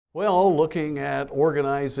Well, looking at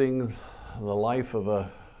organizing the life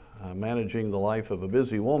of managing the life of a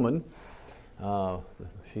busy woman,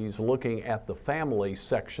 she's looking at the family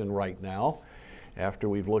section right now after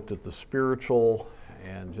we've looked at the spiritual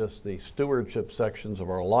and just the stewardship sections of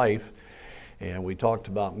our life. And we talked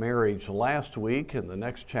about marriage last week, and the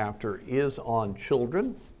next chapter is on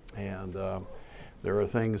children. And there are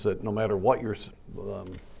things that no matter what your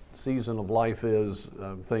season of life is,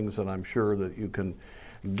 things that I'm sure that you can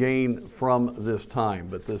gain from this time,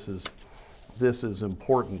 but this is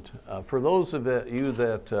important. For those of you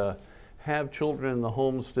that have children in the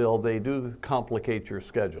home still, they do complicate your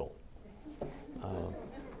schedule.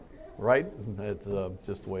 Right? It's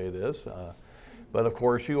just the way it is. But of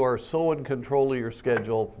course, you are so in control of your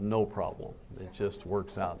schedule, no problem. It just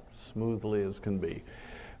works out smoothly as can be.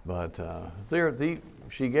 But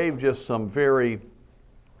she gave just some very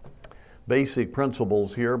basic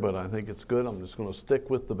principles here, but I think it's good. I'm just going to stick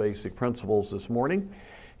with the basic principles this morning,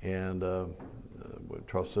 and we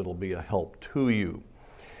trust it'll be a help to you.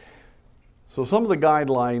 So some of the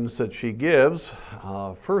guidelines that she gives,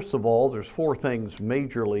 first of all, there's four things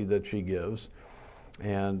majorly that she gives,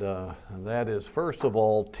 and that is, first of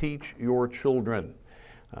all, teach your children.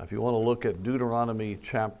 If you want to look at Deuteronomy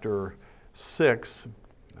chapter 6,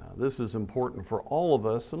 this is important for all of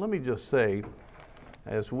us, and let me just say,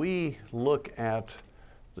 as we look at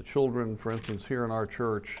the children, for instance, here in our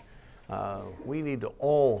church, we need to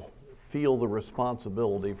all feel the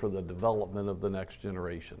responsibility for the development of the next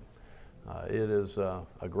generation. It is a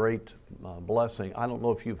great blessing. I don't know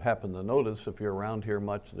if you've happened to notice, if you're around here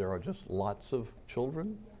much, there are just lots of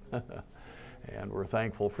children, and we're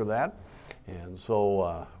thankful for that. And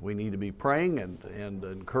so we need to be praying and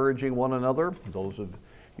encouraging one another. Those of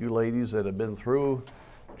you ladies that have been through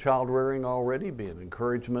child rearing already, be an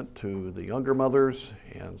encouragement to the younger mothers,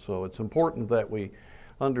 and so it's important that we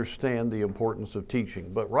understand the importance of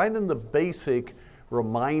teaching. But right in the basic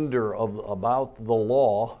reminder about the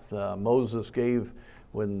law Moses gave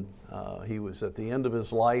when he was at the end of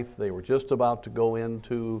his life, they were just about to go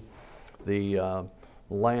into the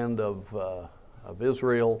land of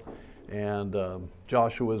Israel, and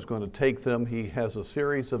Joshua is going to take them. He has a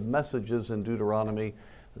series of messages in Deuteronomy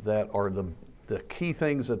that are the key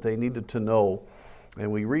things that they needed to know. And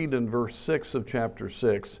we read in verse 6 of chapter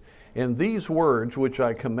 6, "And these words which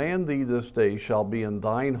I command thee this day shall be in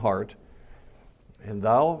thine heart, and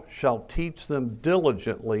thou shalt teach them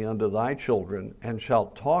diligently unto thy children, and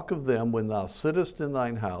shalt talk of them when thou sittest in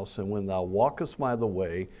thine house, and when thou walkest by the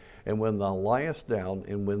way, and when thou liest down,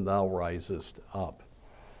 and when thou risest up."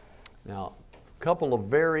 Now, a couple of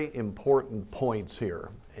very important points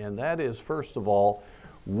here, and that is, first of all,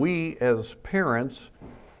 we as parents,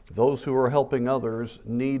 those who are helping others,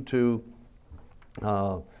 need to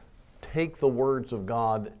take the words of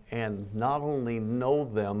God and not only know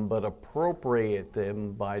them, but appropriate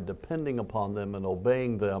them by depending upon them and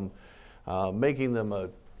obeying them, making them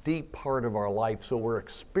a deep part of our life so we're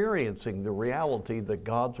experiencing the reality that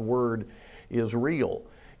God's Word is real.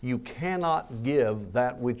 You cannot give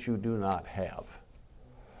that which you do not have.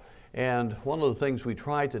 And one of the things we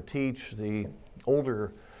try to teach the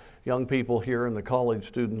older young people here and the college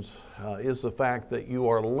students is the fact that you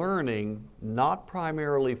are learning not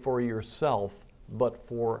primarily for yourself, but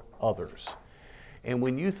for others. And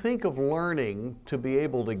when you think of learning to be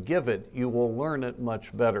able to give it, you will learn it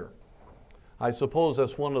much better. I suppose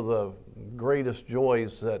that's one of the greatest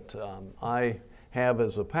joys that I have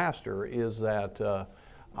as a pastor is that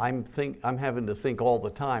I'm having to think all the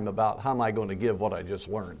time about how am I going to give what I just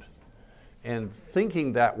learned. And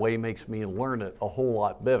thinking that way makes me learn it a whole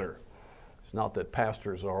lot better. It's not that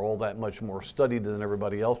pastors are all that much more studied than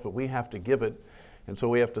everybody else, but we have to give it. And so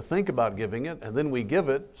we have to think about giving it, and then we give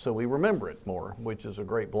it so we remember it more, which is a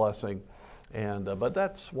great blessing. And but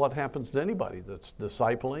that's what happens to anybody that's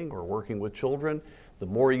discipling or working with children. The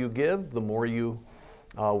more you give, the more you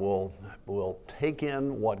will take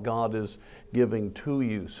in what God is giving to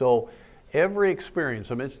you. So every experience,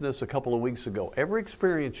 I mentioned this a couple of weeks ago, every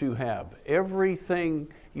experience you have, everything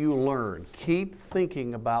you learn, keep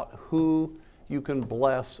thinking about who you can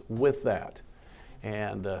bless with that.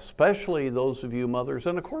 And especially those of you mothers,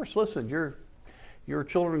 and of course, listen, your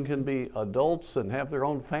children can be adults and have their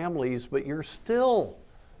own families, but you're still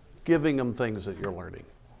giving them things that you're learning.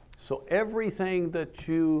 So every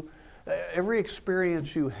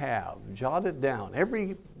experience you have, jot it down.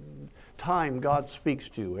 Every time God speaks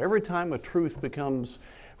to you, every time a truth becomes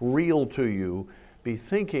real to you, be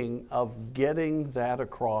thinking of getting that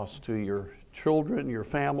across to your children, your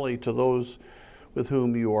family, to those with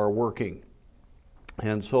whom you are working.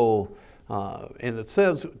 And so, and it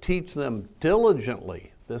says, teach them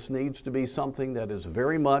diligently. This needs to be something that is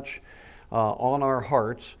very much on our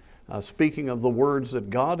hearts, speaking of the words that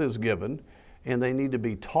God has given, and they need to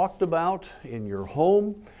be talked about in your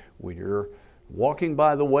home, when you're walking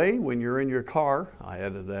by the way, when you're in your car. I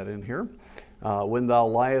added that in here. When thou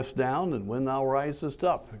liest down and when thou risest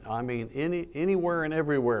up. I mean, anywhere and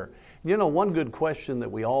everywhere. You know, one good question that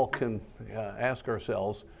we all can ask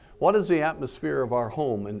ourselves, what is the atmosphere of our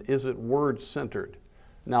home, and is it word-centered?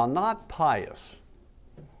 Now, not pious,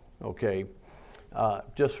 okay,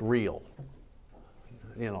 just real.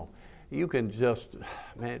 You know, you can just,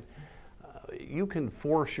 man, you can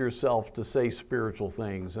force yourself to say spiritual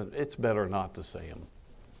things, and it's better not to say them.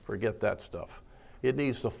 Forget that stuff. It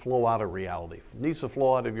needs to flow out of reality. It needs to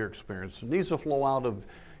flow out of your experience. It needs to flow out of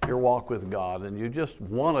your walk with God, and you just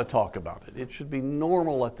want to talk about it. It should be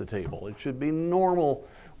normal at the table. It should be normal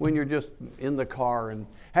when you're just in the car and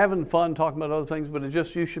having fun talking about other things, but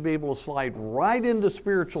you should be able to slide right into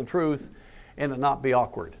spiritual truth and it not be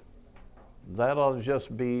awkward. That ought to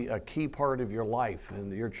just be a key part of your life.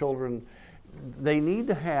 And your children, they need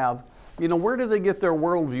to have, you know, where do they get their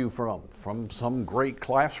worldview from? From some great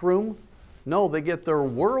classroom? No, they get their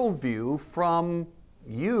worldview from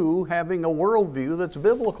you having a worldview that's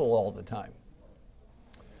biblical all the time.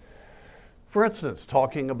 For instance,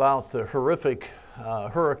 talking about the horrific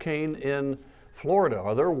hurricane in Florida,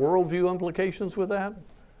 are there worldview implications with that?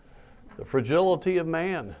 The fragility of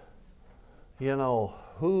man. You know,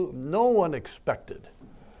 no one expected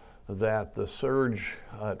that the surge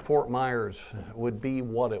at Fort Myers would be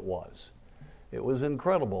what it was. It was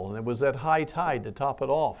incredible, and it was at high tide to top it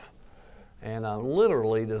off. And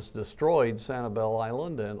literally just destroyed Sanibel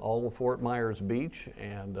Island and all of Fort Myers Beach.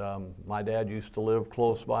 And my dad used to live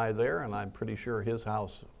close by there, and I'm pretty sure his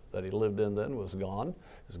house that he lived in then is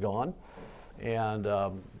gone.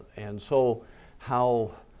 And so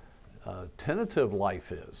how tentative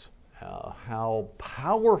life is, how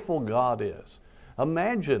powerful God is.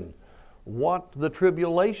 Imagine what the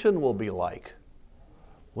tribulation will be like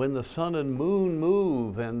when the sun and moon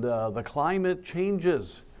move and the climate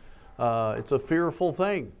changes. It's a fearful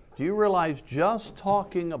thing. Do you realize just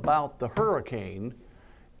talking about the hurricane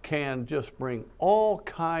can just bring all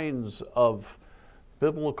kinds of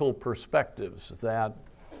biblical perspectives that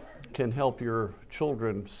can help your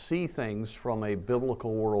children see things from a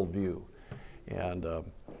biblical worldview? And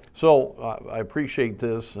so I appreciate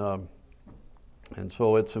this. And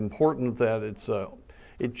so it's important that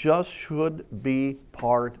it just should be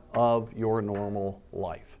part of your normal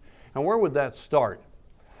life. And where would that start?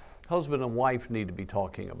 Husband and wife need to be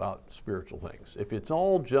talking about spiritual things. If it's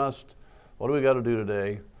all just, what do we got to do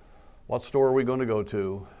today? What store are we going to go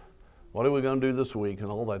to? What are we going to do this week? And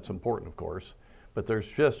all that's important, of course. But there's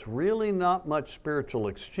just really not much spiritual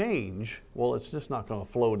exchange. Well, it's just not going to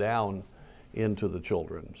flow down into the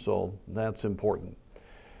children. So that's important.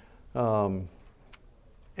 And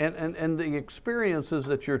the experiences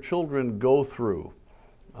that your children go through,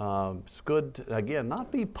 it's good to, again, not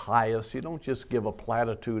be pious. You don't just give a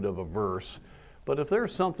platitude of a verse, but if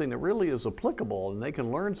there's something that really is applicable and they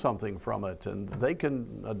can learn something from it and they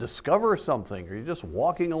can discover something, or you're just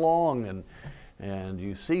walking along and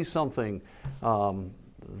you see something,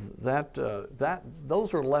 those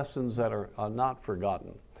are lessons that are not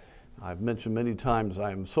forgotten. I've mentioned many times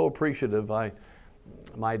I'm so appreciative.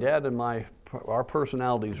 My dad and our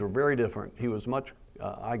personalities were very different. He was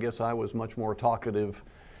I guess I was much more talkative.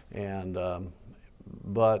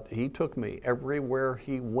 But he took me everywhere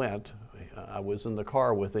he went. I was in the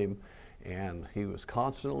car with him, and he was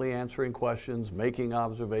constantly answering questions, making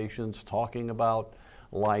observations, talking about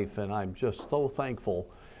life, and I'm just so thankful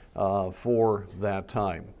for that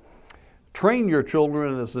time. Train your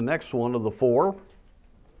children is the next one of the four.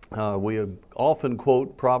 We often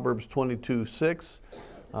quote Proverbs 22:6,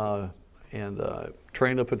 and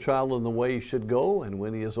train up a child in the way he should go, and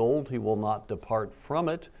when he is old, he will not depart from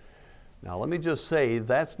it. Now, let me just say,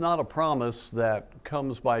 that's not a promise that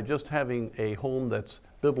comes by just having a home that's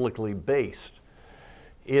biblically based.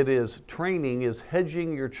 It is training, is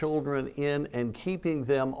hedging your children in and keeping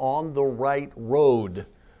them on the right road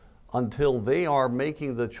until they are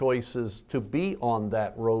making the choices to be on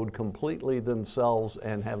that road completely themselves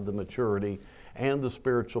and have the maturity and the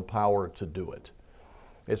spiritual power to do it.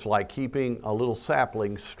 It's like keeping a little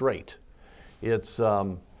sapling straight. It's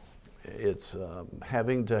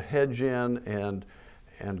having to hedge in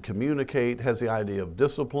and communicate, has the idea of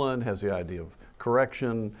discipline, has the idea of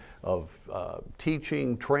correction, of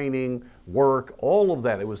teaching, training, work, all of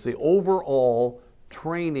that. It was the overall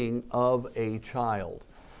training of a child.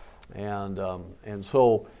 And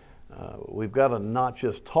so we've got to not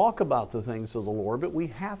just talk about the things of the Lord, but we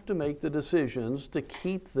have to make the decisions to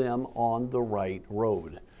keep them on the right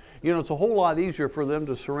road. You know, it's a whole lot easier for them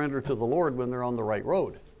to surrender to the Lord when they're on the right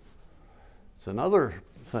road. It's another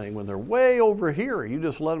thing when they're way over here, you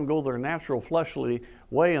just let them go their natural fleshly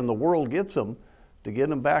way and the world gets them. To get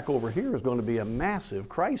them back over here is going to be a massive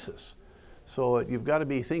crisis. So you've got to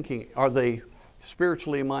be thinking, are they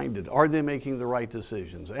spiritually minded? Are they making the right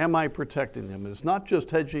decisions? Am I protecting them? It's not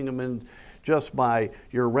just hedging them in just by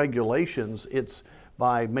your regulations, it's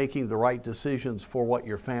by making the right decisions for what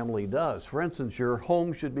your family does. For instance, your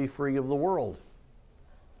home should be free of the world.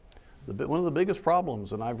 One of the biggest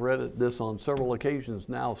problems, and I've read this on several occasions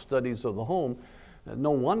now, studies of the home,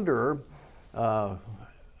 no wonder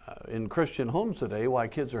in Christian homes today why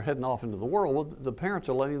kids are heading off into the world. Well, the parents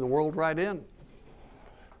are letting the world right in.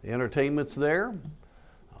 The entertainment's there,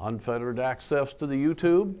 unfettered access to the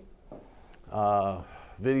YouTube,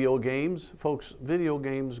 video games. Folks, video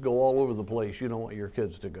games go all over the place. You don't want your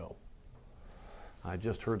kids to go. I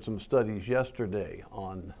just heard some studies yesterday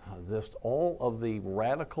on this. All of the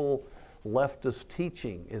radical leftist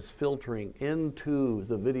teaching is filtering into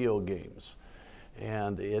the video games.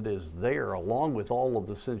 And it is there along with all of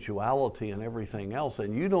the sensuality and everything else.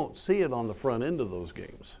 And you don't see it on the front end of those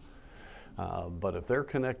games. But if they're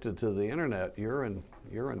connected to the internet, you're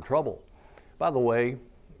in trouble. By the way,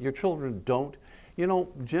 your children don't. You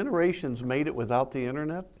know, generations made it without the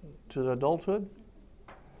internet to adulthood.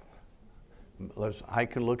 I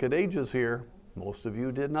can look at ages here. Most of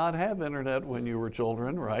you did not have internet when you were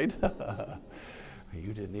children, right?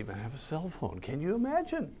 You didn't even have a cell phone. Can you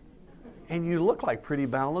imagine? And you look like pretty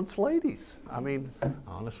balanced ladies. I mean,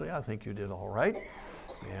 honestly, I think you did all right.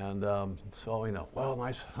 And so, you know, well,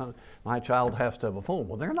 my child has to have a phone.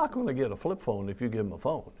 Well, they're not going to get a flip phone if you give them a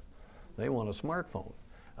phone. They want a smartphone.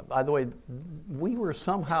 By the way, we were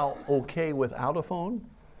somehow okay without a phone.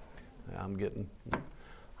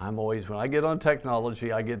 I'm always, when I get on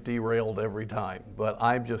technology, I get derailed every time. But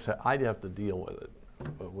I'd have to deal with it,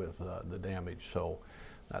 with the damage. So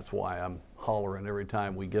that's why I'm hollering every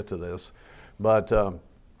time we get to this. But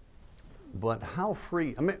how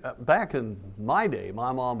free, I mean, back in my day,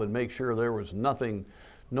 my mom would make sure there was nothing,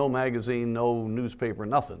 no magazine, no newspaper,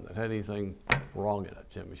 nothing that had anything wrong in it.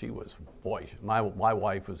 Jimmy, she was, boy, my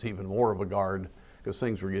wife was even more of a guard because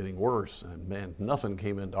things were getting worse. And man, nothing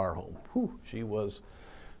came into our home. Whew, she was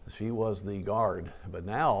the guard. But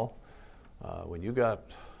now, when you got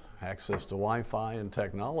access to Wi-Fi and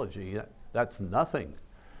technology, that's nothing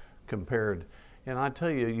compared. And I tell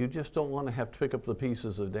you, you just don't want to have to pick up the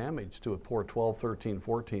pieces of damage to a poor 12, 13,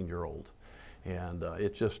 14-year-old. And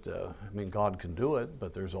it's just, I mean, God can do it,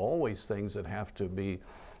 but there's always things that have to be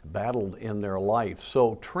battled in their life.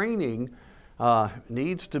 So training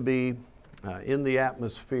needs to be in the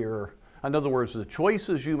atmosphere. In other words, the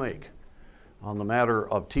choices you make on the matter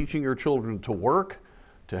of teaching your children to work,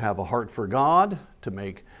 to have a heart for God, to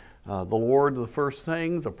make the Lord the first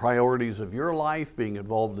thing, the priorities of your life, being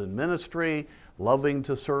involved in ministry, loving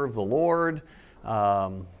to serve the Lord,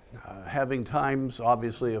 having times,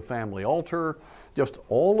 obviously, a family altar. Just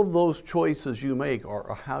all of those choices you make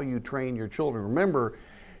are how you train your children. Remember,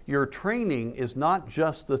 your training is not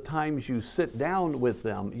just the times you sit down with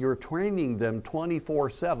them. You're training them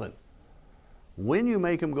 24/7. When you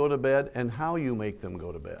make them go to bed and how you make them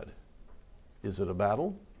go to bed. Is it a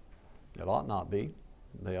battle? It ought not be.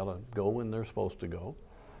 They ought to go when they're supposed to go.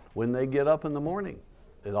 When they get up in the morning,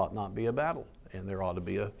 it ought not be a battle. And there ought to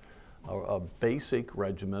be a basic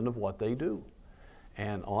regimen of what they do.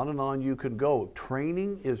 And on you can go.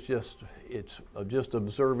 Training is just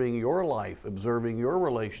observing your life, observing your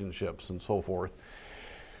relationships and so forth.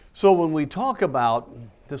 So when we talk about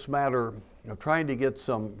this matter of trying to get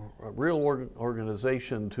some real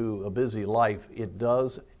organization to a busy life, it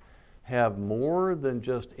does have more than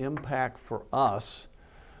just impact for us.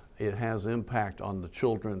 It has impact on the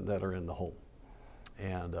children that are in the home.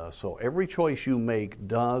 And so every choice you make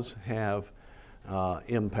does have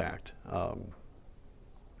impact.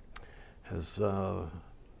 As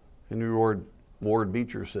Henry Ward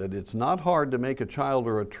Beecher said, it's not hard to make a child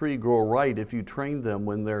or a tree grow right if you train them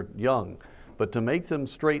when they're young, but to make them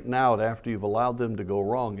straighten out after you've allowed them to go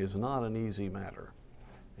wrong is not an easy matter.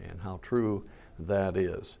 And how true that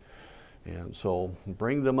is. And so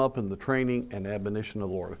bring them up in the training and admonition of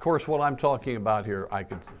the Lord. Of course, what I'm talking about here, I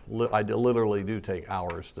literally do take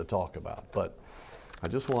hours to talk about, but I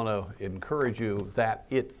just want to encourage you that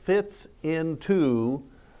it fits into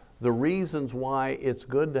the reasons why it's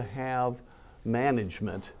good to have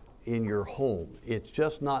management in your home. It's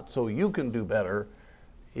just not so you can do better,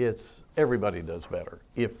 it's everybody does better.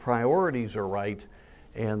 If priorities are right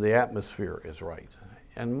and the atmosphere is right.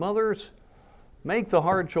 And mothers make the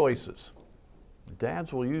hard choices.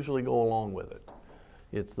 Dads will usually go along with it.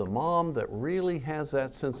 It's the mom that really has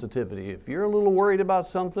that sensitivity. If you're a little worried about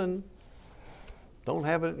something, don't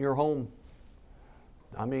have it in your home.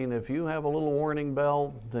 I mean, if you have a little warning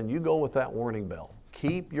bell, then you go with that warning bell.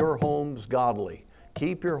 Keep your homes godly.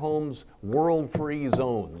 Keep your homes world-free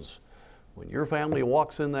zones. When your family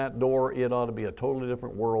walks in that door, it ought to be a totally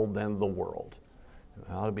different world than the world.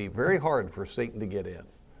 It ought to be very hard for Satan to get in,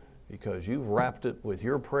 because you've wrapped it with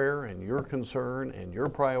your prayer and your concern and your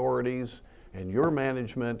priorities and your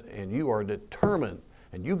management, and you are determined,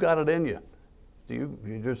 and you got it in you.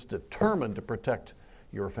 You're just determined to protect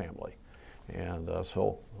your family. And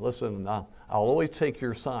so, listen, I'll always take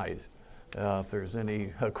your side if there's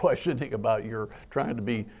any questioning about your trying to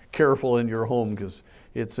be careful in your home, because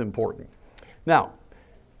it's important. Now,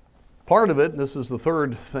 part of it, and this is the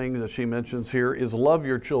third thing that she mentions here, is love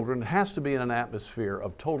your children. It has to be in an atmosphere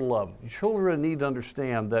of total love. Children need to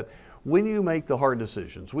understand that when you make the hard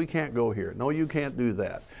decisions, we can't go here. No, you can't do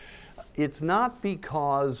that. It's not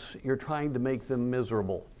because you're trying to make them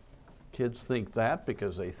miserable. Kids think that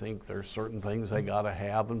because they think there's certain things they got to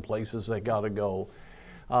have and places they got to go.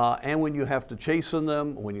 And when you have to chasten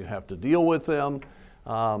them, when you have to deal with them,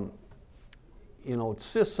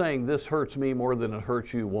 it's just saying this hurts me more than it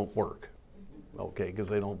hurts you won't work, okay, because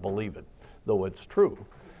they don't believe it, though it's true.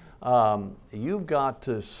 You've got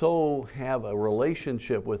to so have a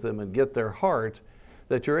relationship with them and get their heart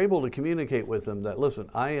that you're able to communicate with them that, listen,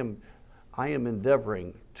 I am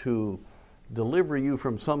endeavoring to deliver you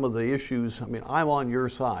from some of the issues. I mean, I'm on your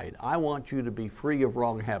side. I want you to be free of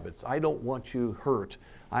wrong habits. I don't want you hurt.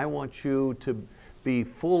 I want you to be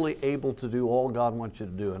fully able to do all God wants you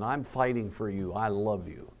to do, and I'm fighting for you. I love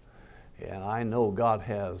you, and I know God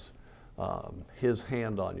has His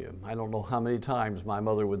hand on you. I don't know how many times my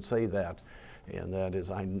mother would say that, and that is,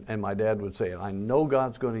 and my dad would say it. I know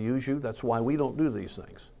God's going to use you. That's why we don't do these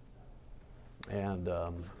things, and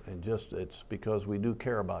just it's because we do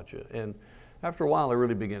care about you. And after a while, I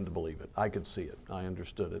really began to believe it. I could see it. I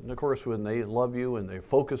understood it. And of course, when they love you and they're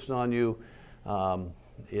focused on you,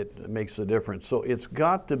 it makes a difference. So it's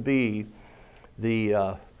got to be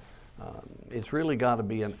it's really got to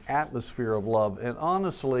be an atmosphere of love. And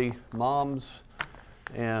honestly, moms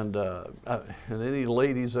and any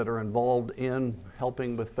ladies that are involved in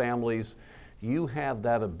helping with families, you have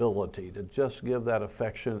that ability to just give that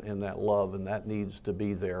affection and that love, and that needs to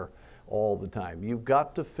be there all the time. You've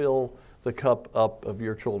got to fill the cup up of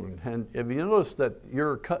your children. And have you noticed that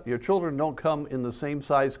your children don't come in the same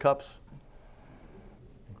size cups?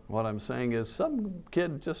 What I'm saying is, some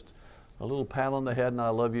kid just a little pat on the head and I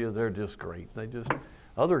love you, they're just great.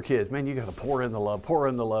 Other kids, man, you got to pour in the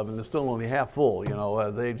love, and it's still only half full.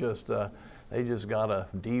 They just got a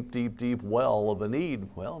deep, deep, deep well of a need.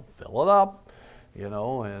 Well, fill it up,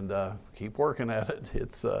 and keep working at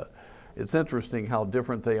it. It's interesting how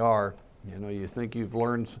different they are. You think you've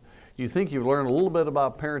learned a little bit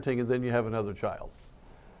about parenting, and then you have another child.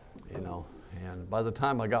 And by the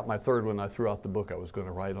time I got my third one, I threw out the book I was going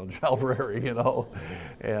to write on child rearing,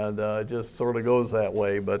 and it just sort of goes that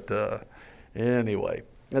way. But anyway,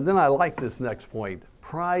 and then I like this next point: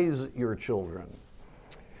 prize your children.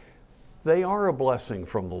 They are a blessing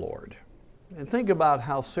from the Lord. And think about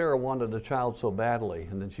how Sarah wanted a child so badly,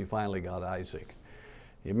 and then she finally got Isaac.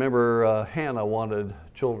 You remember Hannah wanted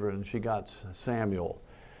children, and she got Samuel.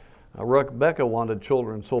 Rebecca wanted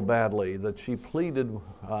children so badly that she pleaded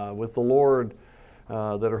with the Lord,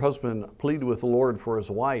 that her husband pleaded with the Lord for his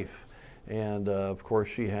wife. And of course,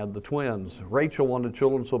 she had the twins. Rachel wanted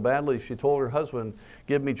children so badly, she told her husband,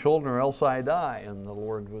 "Give me children or else I die." And the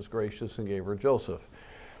Lord was gracious and gave her Joseph.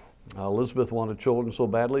 Elizabeth wanted children so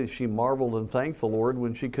badly, she marveled and thanked the Lord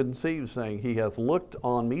when she conceived, saying, "He hath looked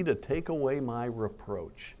on me to take away my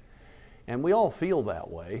reproach." And we all feel that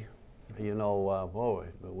way.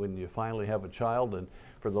 When you finally have a child, and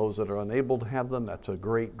for those that are unable to have them, that's a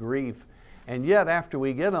great grief. And yet, after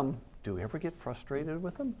we get them, do we ever get frustrated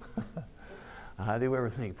with them? Do you ever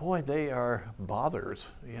think, boy, they are bothers,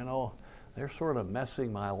 they're sort of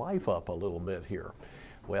messing my life up a little bit here.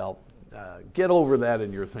 Well, get over that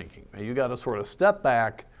in your thinking. You got to sort of step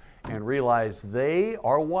back and realize they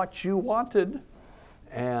are what you wanted.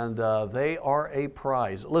 And they are a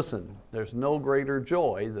prize. Listen, there's no greater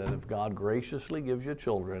joy than if God graciously gives you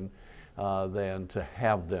children than to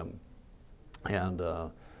have them. And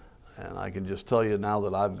I can just tell you now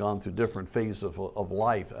that I've gone through different phases of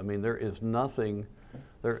life. I mean, there is nothing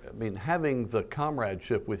having the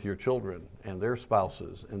comradeship with your children and their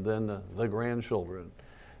spouses, and then the grandchildren,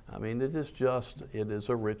 I mean, it is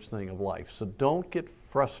a rich thing of life. So don't get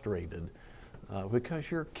frustrated because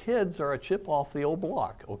your kids are a chip off the old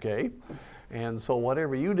block, okay? And so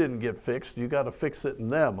whatever you didn't get fixed, you got to fix it in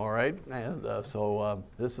them, all right? And so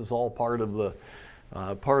this is all part of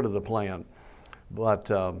the plan.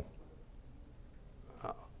 But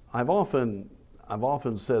I've often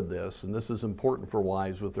said this, and this is important for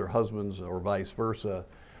wives with their husbands or vice versa,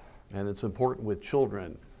 and it's important with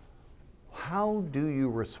children. How do you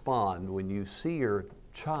respond when you see your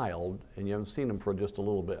child and you haven't seen them for just a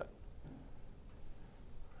little bit?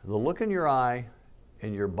 The look in your eye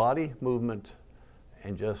and your body movement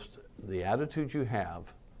and just the attitude you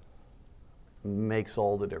have makes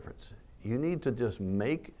all the difference. You need to just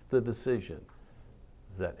make the decision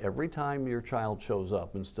that every time your child shows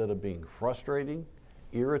up, instead of being frustrating,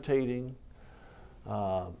 irritating,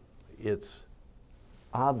 it's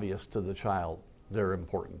obvious to the child they're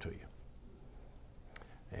important to you.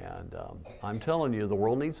 And I'm telling you, the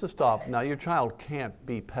world needs to stop. Now, your child can't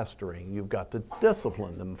be pestering. You've got to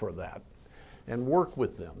discipline them for that and work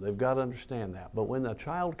with them. They've got to understand that. But when the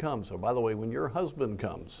child comes, or by the way, when your husband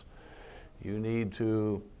comes, they need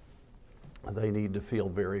to feel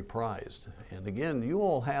very prized. And again, you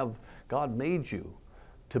all have, God made you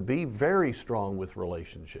to be very strong with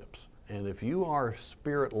relationships. And if you are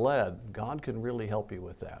Spirit-led, God can really help you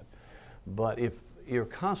with that. But if you're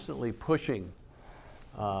constantly pushing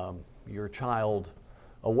your child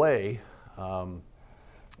away and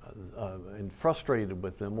frustrated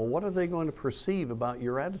with them, well, what are they going to perceive about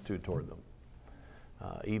your attitude toward them?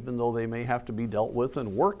 Even though they may have to be dealt with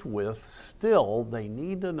and worked with, still they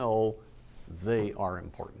need to know they are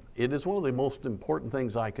important. It is one of the most important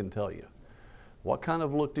things I can tell you. What kind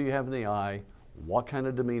of look do you have in the eye? What kind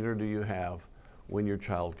of demeanor do you have when your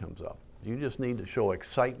child comes up? You just need to show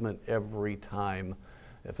excitement every time,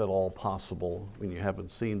 if at all possible, when you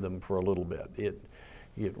haven't seen them for a little bit.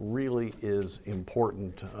 It really is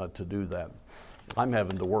important to do that. I'm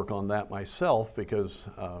having to work on that myself because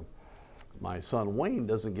my son Wayne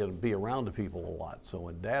doesn't get to be around to people a lot. So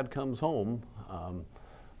when Dad comes home,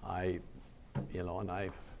 I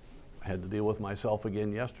had to deal with myself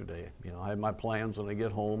again yesterday. I had my plans when I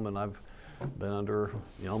get home, and I've been under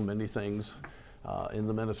many things in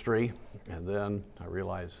the ministry, and then I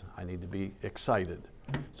realize I need to be excited.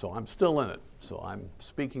 So I'm still in it. So I'm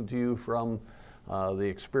speaking to you from the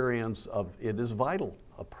experience of it is vital.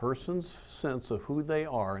 A person's sense of who they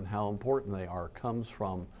are and how important they are comes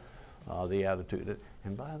from the attitude.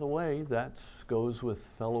 And by the way, that goes with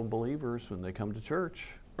fellow believers when they come to church.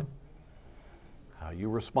 How you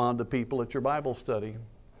respond to people at your Bible study.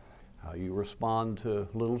 How you respond to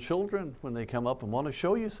little children when they come up and want to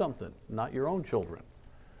show you something, not your own children.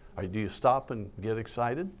 Or do you stop and get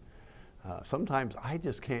excited? Sometimes I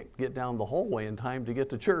just can't get down the hallway in time to get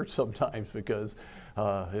to church sometimes because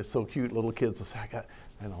it's so cute. Little kids will say,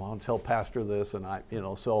 I want to tell Pastor this, and I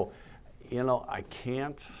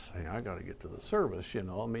can't say, I got to get to the service,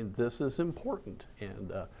 I mean, this is important,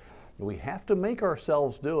 and we have to make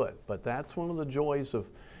ourselves do it, but that's one of the joys of,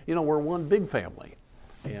 we're one big family,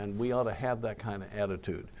 and we ought to have that kind of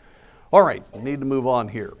attitude. All right, we need to move on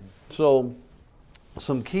here. So,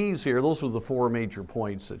 some keys here. Those were the four major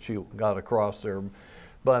points that you got across there.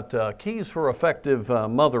 But keys for effective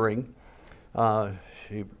mothering. The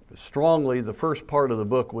first part of the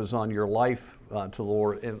book was on your life to the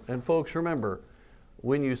Lord. And folks, remember,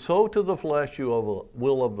 when you sow to the flesh, you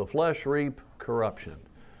will of the flesh reap corruption.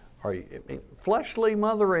 Fleshly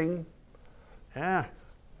mothering, that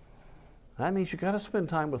means you got to spend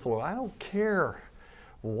time with the Lord. I don't care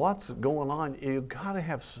what's going on. You got to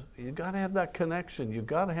have that connection. You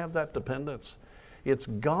got to have that dependence. It's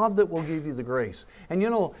God that will give you the grace. And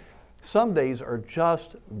some days are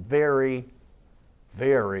just very,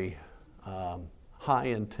 very high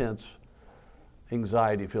intense,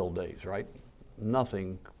 anxiety-filled days, right?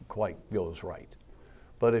 Nothing quite goes right.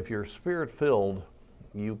 But if you're Spirit-filled,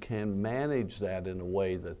 you can manage that in a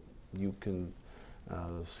way that you can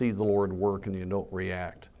see the Lord work and you don't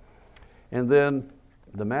react. And then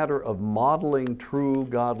the matter of modeling true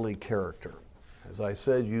godly character. As I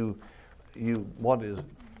said, what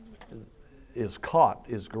is caught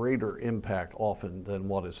is greater impact often than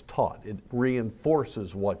what is taught. It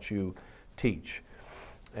reinforces what you teach.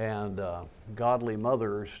 And godly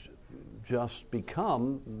mothers just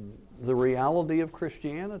become the reality of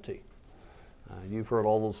Christianity. You've heard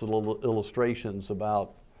all those little illustrations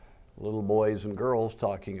about little boys and girls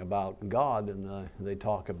talking about God, and they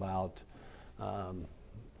talk about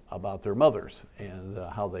their mothers and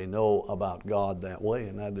how they know about God that way,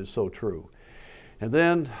 and that is so true. And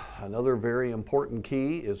then another very important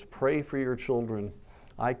key is pray for your children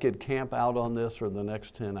I could camp out on this for the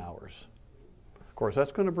next 10 hours. Of course,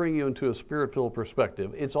 that's going to bring you into a spirit-filled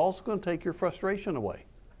perspective. It's also going to take your frustration away,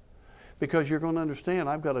 because you're going to understand,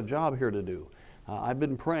 I've got a job here to do. I've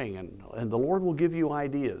been praying, and the Lord will give you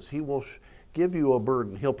ideas. He will give you a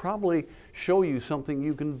burden. He'll probably show you something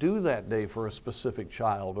you can do that day for a specific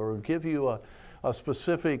child, or give you a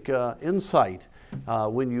specific insight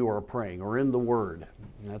when you are praying or in the Word.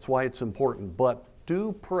 And that's why it's important. But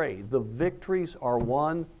do pray. The victories are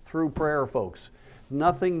won through prayer, folks.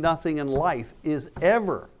 Nothing in life is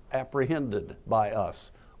ever apprehended by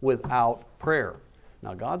us without prayer.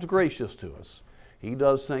 Now, God's gracious to us. He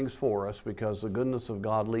does things for us because the goodness of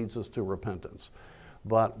God leads us to repentance.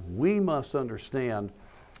 But we must understand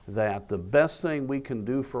that the best thing we can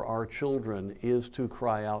do for our children is to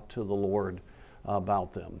cry out to the Lord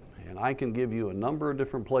about them. And I can give you a number of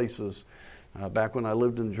different places, back when I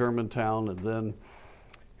lived in Germantown, and then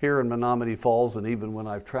here in Menominee Falls, and even when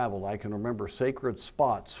I've traveled, I can remember sacred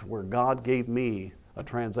spots where God gave me a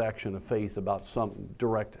transaction of faith about some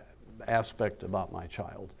direct aspect about my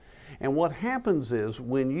child. And what happens is,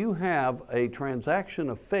 when you have a transaction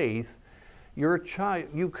of faith,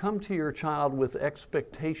 you come to your child with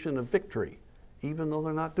expectation of victory, even though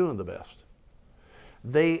they're not doing the best.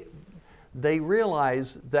 They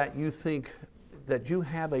realize that you think that you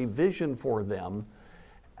have a vision for them,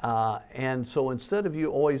 and so instead of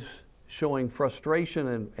you always showing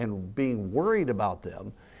frustration and being worried about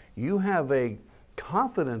them, you have a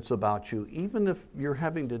confidence about you, even if you're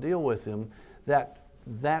having to deal with them, that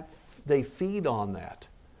they feed on that.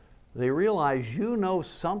 They realize you know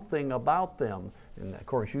something about them, and of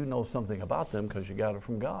course you know something about them because you got it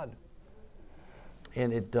from God.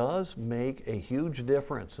 And it does make a huge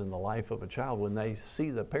difference in the life of a child when they see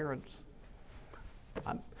the parents.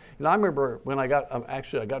 I remember when I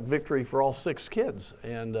got victory for all 6 kids,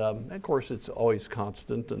 and of course it's always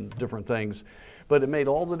constant and different things, but it made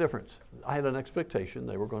all the difference. I had an expectation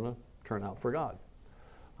they were going to turn out for God.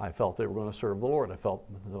 I felt they were going to serve the Lord. I felt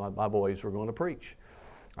my boys were going to preach.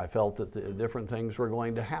 I felt that the different things were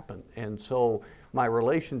going to happen. And so my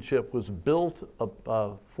relationship was built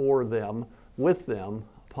up, for them, with them,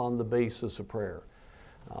 upon the basis of prayer.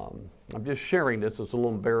 I'm just sharing this. It's a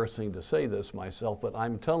little embarrassing to say this myself, but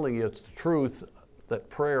I'm telling you it's the truth that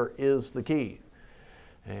prayer is the key.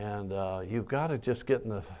 And you've got to just get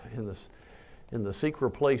in the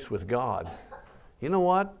secret place with God. You know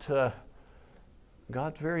what?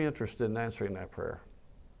 God's very interested in answering that prayer.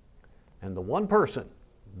 And the one person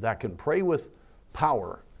that can pray with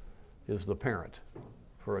power is the parent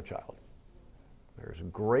for a child. There's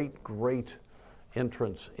great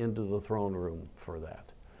entrance into the throne room for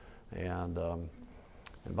that. And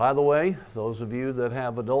by the way, those of you that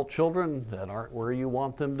have adult children that aren't where you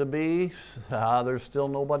want them to be, there's still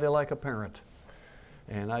nobody like a parent.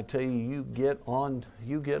 And I tell you, you get on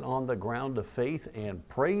the ground of faith and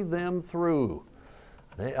pray them through.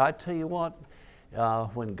 I tell you what,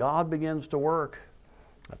 when God begins to work,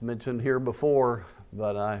 I've mentioned here before,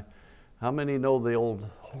 but how many know the old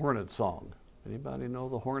Hornet song? Anybody know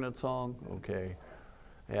the Hornet song? Okay.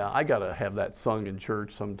 Yeah, I got to have that sung in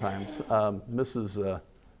church sometimes. Was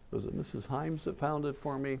it Mrs. Himes that found it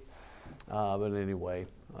for me? But anyway,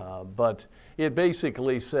 but it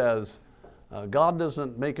basically says, God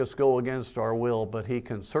doesn't make us go against our will, but He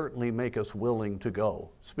can certainly make us willing to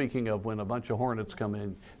go. Speaking of when a bunch of hornets come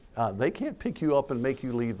in, they can't pick you up and make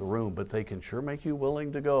you leave the room, but they can sure make you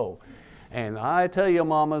willing to go. And I tell you,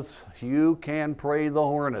 mamas, you can pray the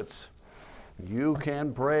hornets. You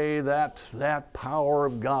can pray that power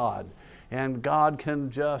of God. And God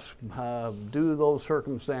can just do those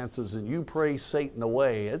circumstances, and you pray Satan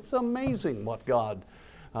away. It's amazing what God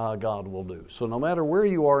will do. So no matter where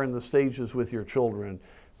you are in the stages with your children,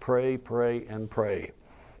 pray, and pray.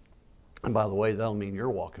 And by the way, that'll mean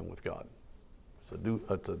you're walking with God.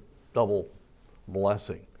 It's a double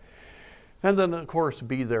blessing. And then, of course,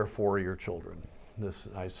 be there for your children.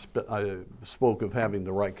 I spoke of having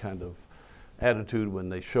the right kind of attitude when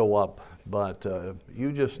they show up, but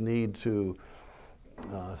you just need to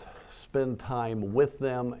spend time with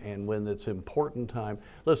them, and when it's important time.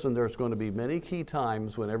 Listen, there's going to be many key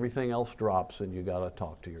times when everything else drops and you got to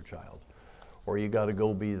talk to your child, or you got to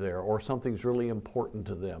go be there, or something's really important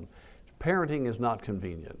to them. Parenting is not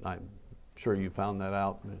convenient. I'm sure you found that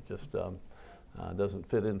out. It just doesn't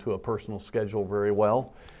fit into a personal schedule very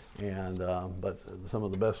well. And but some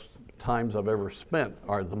of the best times I've ever spent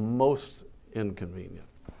are the most inconvenient.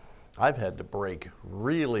 I've had to break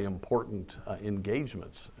really important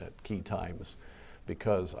engagements at key times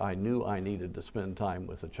because I knew I needed to spend time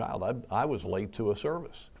with a child. I was late to a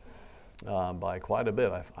service by quite a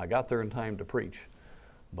bit. I got there in time to preach,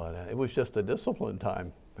 But it was just a discipline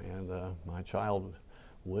time, and my child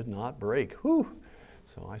would not break. Whew.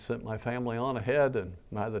 So I sent my family on ahead, and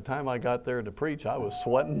by the time I got there to preach, I was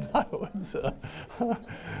sweating. I was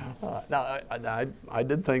now I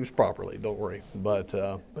did things properly, don't worry, but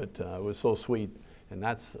it was so sweet, and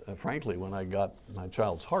that's frankly when I got my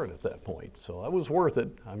child's heart at that point. So it was worth it.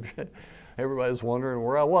 Everybody was wondering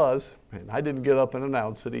where I was, and I didn't get up and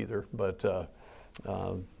announce it either. But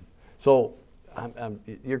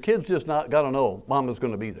your kids just not got to know Mama's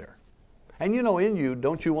going to be there. And you know, in you,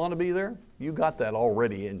 don't you want to be there? You got that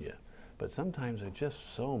already in you. But sometimes it's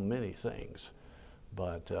just so many things.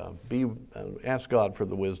 But ask God for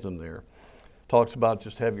the wisdom there. Talks about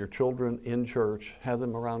just have your children in church, have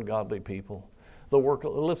them around godly people.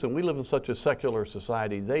 Listen, we live in such a secular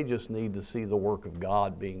society, they just need to see the work of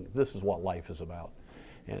God this is what life is about.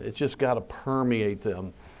 And it's just got to permeate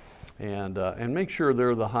them. And make sure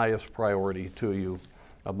they're the highest priority to you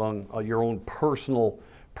among your own personal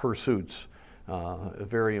pursuits.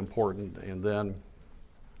 Very important. And then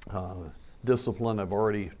discipline, I've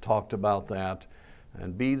already talked about that.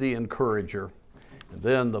 And be the encourager. And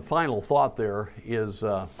then the final thought there is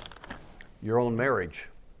your own marriage.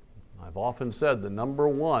 I've often said the number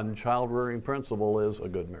one child-rearing principle is a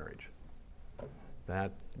good marriage.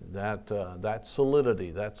 That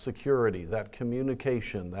solidity, that security, that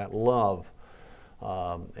communication, that love.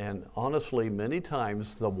 And honestly, many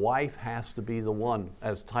times the wife has to be the one,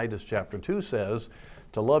 as Titus chapter 2 says,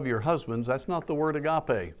 to love your husbands. That's not the word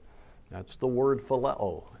agape. That's the word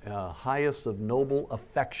phileo, highest of noble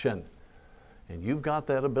affection. And you've got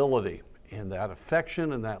that ability. And that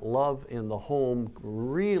affection and that love in the home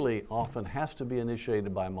really often has to be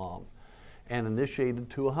initiated by mom and initiated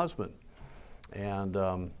to a husband. And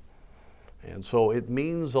so it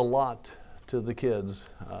means a lot to the kids.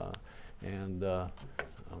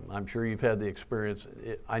 I'm sure you've had the experience.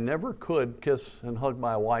 I never could kiss and hug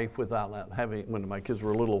my wife without when my kids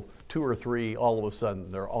were little, 2 or 3, all of a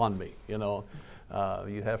sudden they're on me, you know.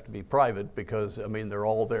 You have to be private because, they're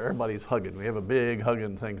all there. Everybody's hugging. We have a big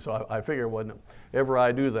hugging thing. So I figure whenever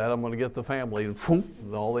I do that, I'm going to get the family and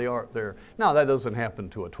all they are there. Now, that doesn't happen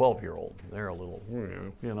to a 12-year-old. They're a little,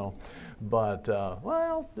 you know. But,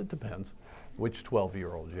 well, it depends which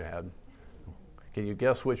 12-year-old you had. Can you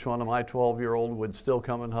guess which one of my 12-year-old would still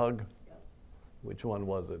come and hug? Which one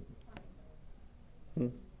was it?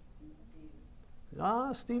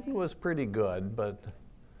 Stephen was pretty good, but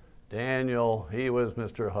Daniel, he was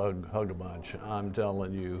Mr. Hug-a-Bunch. I'm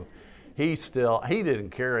telling you, he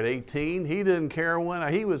didn't care at 18. He didn't care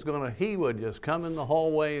when he would just come in the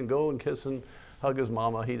hallway and go and kiss and hug his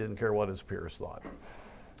mama. He didn't care what his peers thought.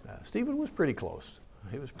 Stephen was pretty close.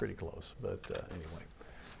 He was pretty close, but anyway.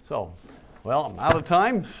 So, well, I'm out of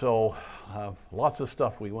time, so lots of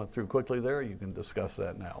stuff we went through quickly there. You can discuss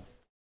that now.